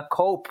cannot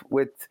cope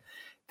with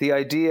the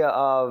idea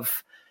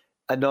of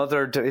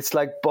another. It's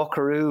like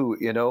Buckaroo,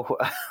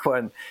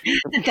 when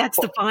that's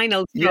the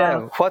final straw.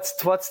 Yeah, what's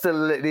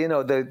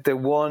the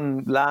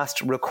one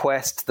last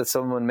request that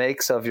someone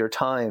makes of your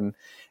time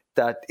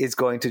that is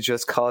going to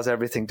just cause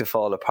everything to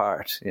fall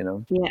apart, Yeah,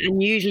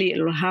 and usually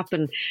it'll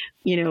happen,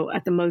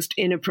 at the most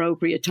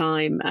inappropriate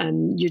time,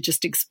 and you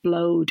just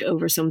explode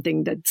over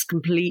something that's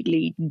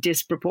completely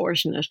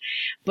disproportionate.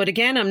 But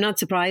again, I'm not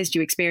surprised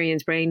you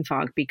experience brain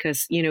fog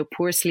because,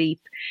 poor sleep,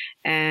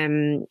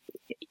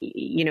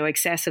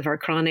 excessive or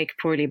chronic,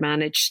 poorly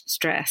managed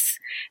stress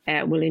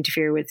will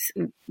interfere with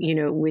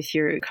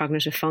your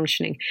cognitive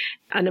functioning.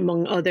 And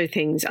among other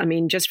things, I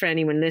mean, just for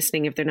anyone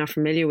listening, if they're not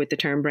familiar with the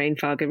term brain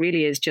fog, it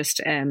really is just,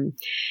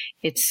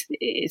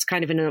 it's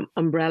kind of an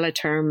umbrella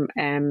term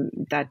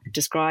that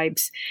describes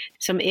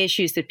some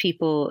issues that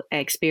people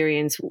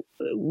experience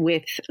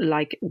with,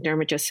 like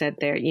Dermot just said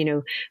there,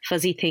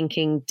 fuzzy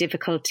thinking,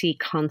 difficulty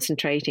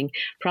concentrating,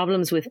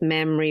 problems with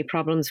memory,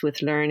 problems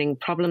with learning,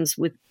 problems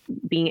with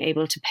being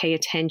able to pay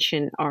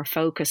attention or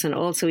focus, and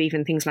also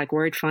even things like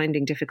word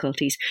finding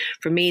difficulties.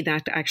 For me,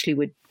 that actually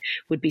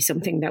would be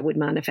something that would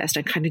manifest.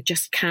 I kind of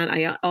just can't.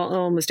 I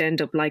almost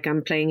end up like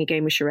I'm playing a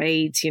game of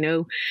charades,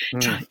 trying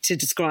to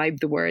describe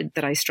the word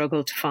that I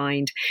struggle to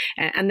find.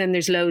 And then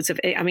there's loads of,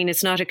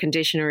 it's not a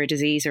condition or a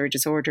disease or a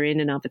disorder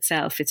in and of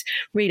itself. It's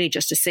really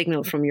just a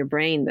signal from your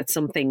brain that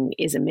something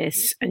is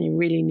amiss and you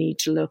really need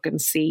to look and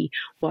see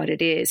what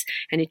it is.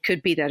 And it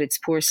could be that it's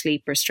poor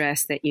sleep or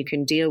stress that you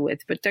can deal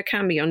with, but there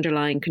can be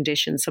underlying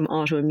conditions, some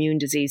autoimmune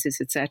diseases,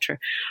 etc.,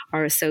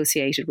 are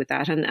associated with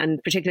that.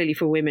 And particularly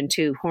for women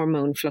too,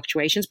 hormone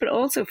fluctuations, but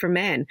also for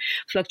men,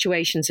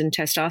 fluctuations in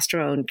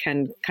testosterone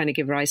can kind of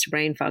give rise to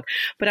brain fog.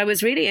 But I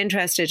was really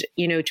interested,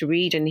 to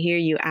read and hear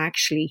you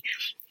actually,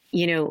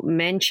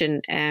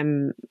 mention,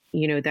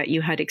 that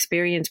you had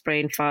experienced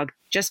brain fog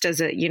just as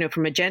a,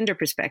 from a gender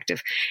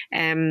perspective.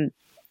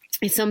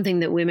 It's something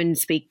that women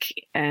speak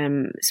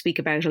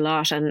about a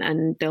lot,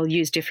 and they'll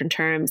use different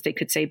terms. They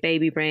could say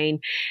baby brain,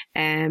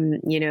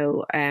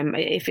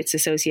 if it's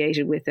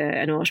associated with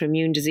an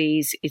autoimmune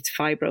disease, it's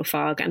fibro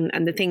fog.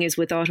 And the thing is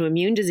with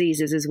autoimmune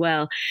diseases as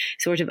well,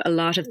 sort of a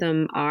lot of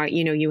them are,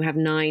 you have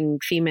 9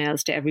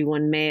 females to every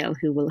 1 male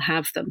who will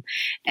have them.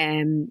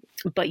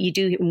 But you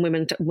do,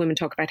 women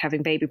talk about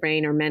having baby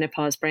brain or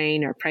menopause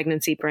brain or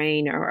pregnancy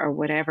brain or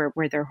whatever,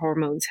 where their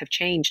hormones have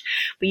changed.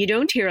 But you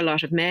don't hear a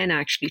lot of men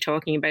actually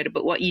talking about it.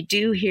 But what you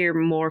do hear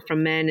more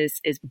from men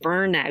is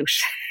burnout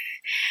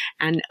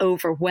and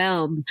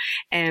overwhelm.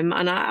 And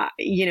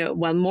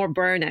more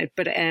burnout.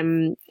 But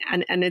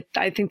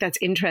I think that's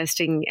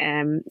interesting,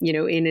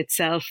 in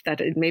itself,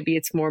 that maybe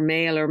it's more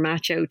male or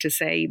macho to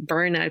say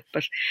burnout.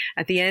 But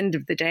at the end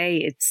of the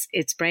day,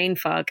 it's brain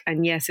fog.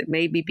 And yes, it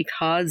may be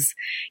because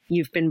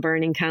you've been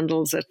burning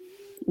candles at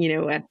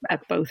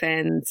both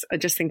ends. I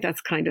just think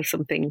that's kind of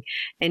something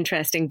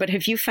interesting. But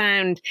have you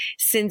found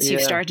since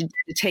you've started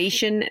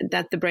meditation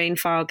that the brain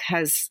fog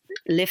has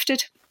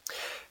lifted?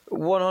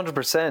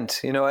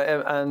 100%,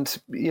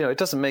 and it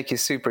doesn't make you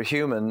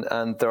superhuman.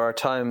 And there are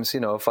times,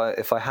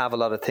 if I have a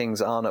lot of things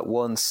on at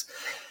once,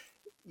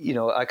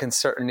 I can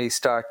certainly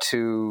start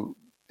to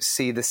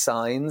see the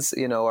signs,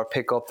 or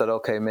pick up that,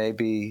 okay,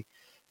 maybe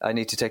I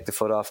need to take the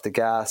foot off the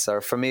gas. Or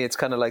for me, it's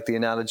kind of like the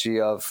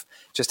analogy of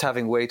just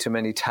having way too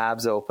many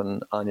tabs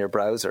open on your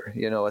browser,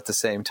 at the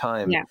same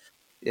time. Yeah.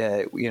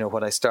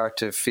 When I start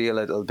to feel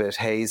a little bit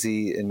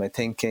hazy in my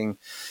thinking,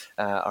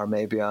 or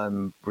maybe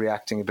I'm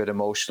reacting a bit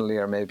emotionally,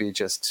 or maybe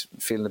just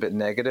feeling a bit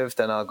negative,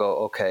 then I'll go,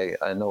 okay,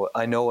 I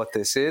know what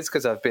this is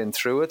because I've been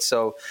through it.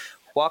 So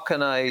what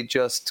can I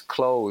just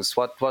close?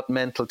 What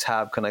mental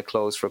tab can I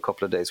close for a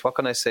couple of days? What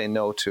can I say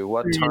no to?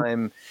 What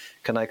time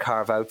can I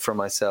carve out for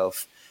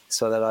myself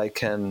so that I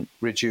can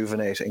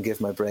rejuvenate and give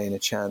my brain a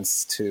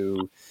chance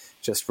to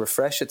just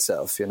refresh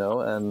itself,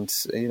 And,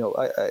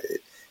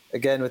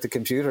 again, with the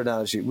computer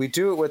analogy, we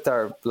do it with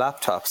our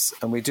laptops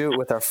and we do it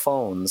with our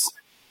phones.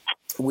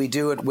 We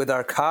do it with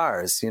our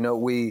cars.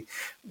 We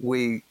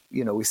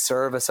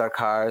service our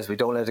cars. We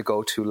don't let it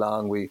go too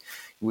long. We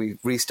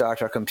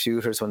restart our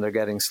computers when they're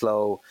getting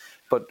slow.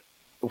 But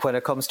when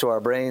it comes to our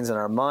brains and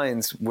our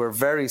minds, we're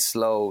very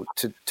slow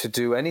to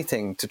do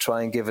anything to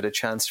try and give it a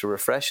chance to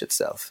refresh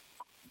itself.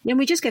 And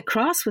we just get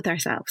cross with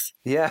ourselves.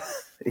 Yeah.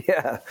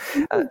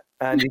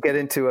 And you get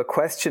into a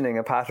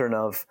pattern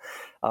of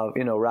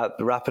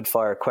rapid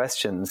fire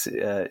questions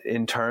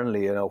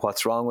internally.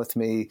 What's wrong with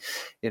me?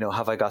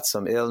 Have I got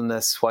some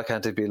illness? Why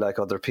can't I be like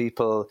other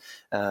people?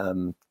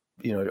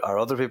 are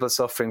other people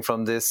suffering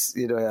from this?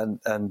 And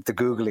the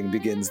Googling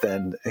begins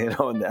then,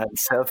 and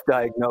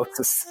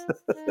self-diagnosis.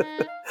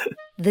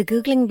 The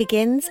Googling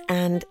begins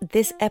and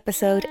this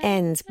episode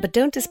ends, but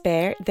don't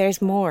despair,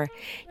 there's more.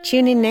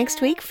 Tune in next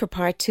week for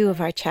part 2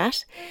 of our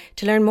chat.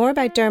 To learn more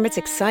about Dermot's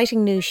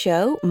exciting new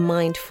show,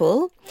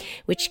 Mindful,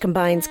 which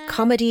combines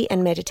comedy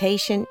and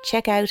meditation,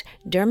 check out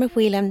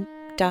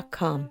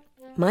dermotwhelan.com.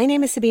 My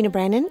name is Sabina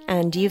Brennan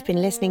and you've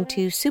been listening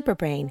to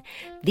Superbrain,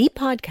 the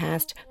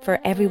podcast for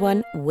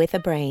everyone with a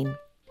brain.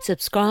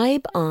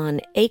 Subscribe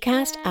on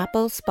Acast,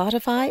 Apple,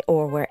 Spotify,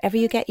 or wherever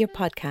you get your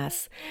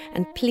podcasts.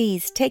 And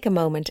please take a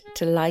moment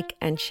to like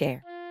and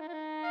share.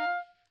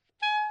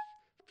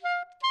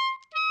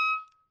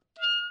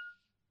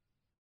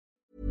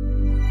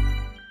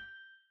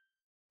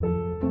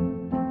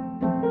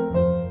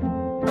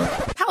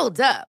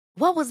 Hold up.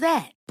 What was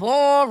that?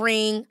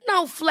 Boring.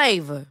 No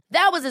flavor.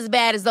 That was as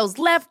bad as those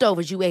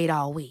leftovers you ate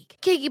all week.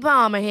 Keke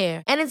Palmer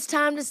here. And it's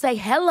time to say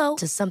hello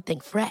to something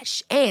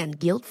fresh and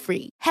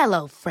guilt-free.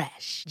 Hello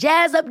Fresh.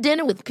 Jazz up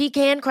dinner with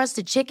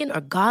pecan-crusted chicken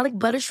or garlic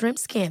butter shrimp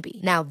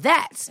scampi. Now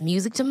that's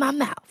music to my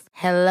mouth.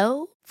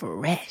 Hello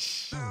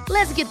Fresh.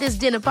 Let's get this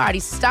dinner party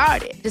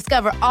started.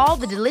 Discover all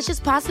the delicious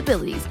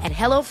possibilities at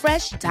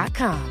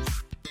HelloFresh.com.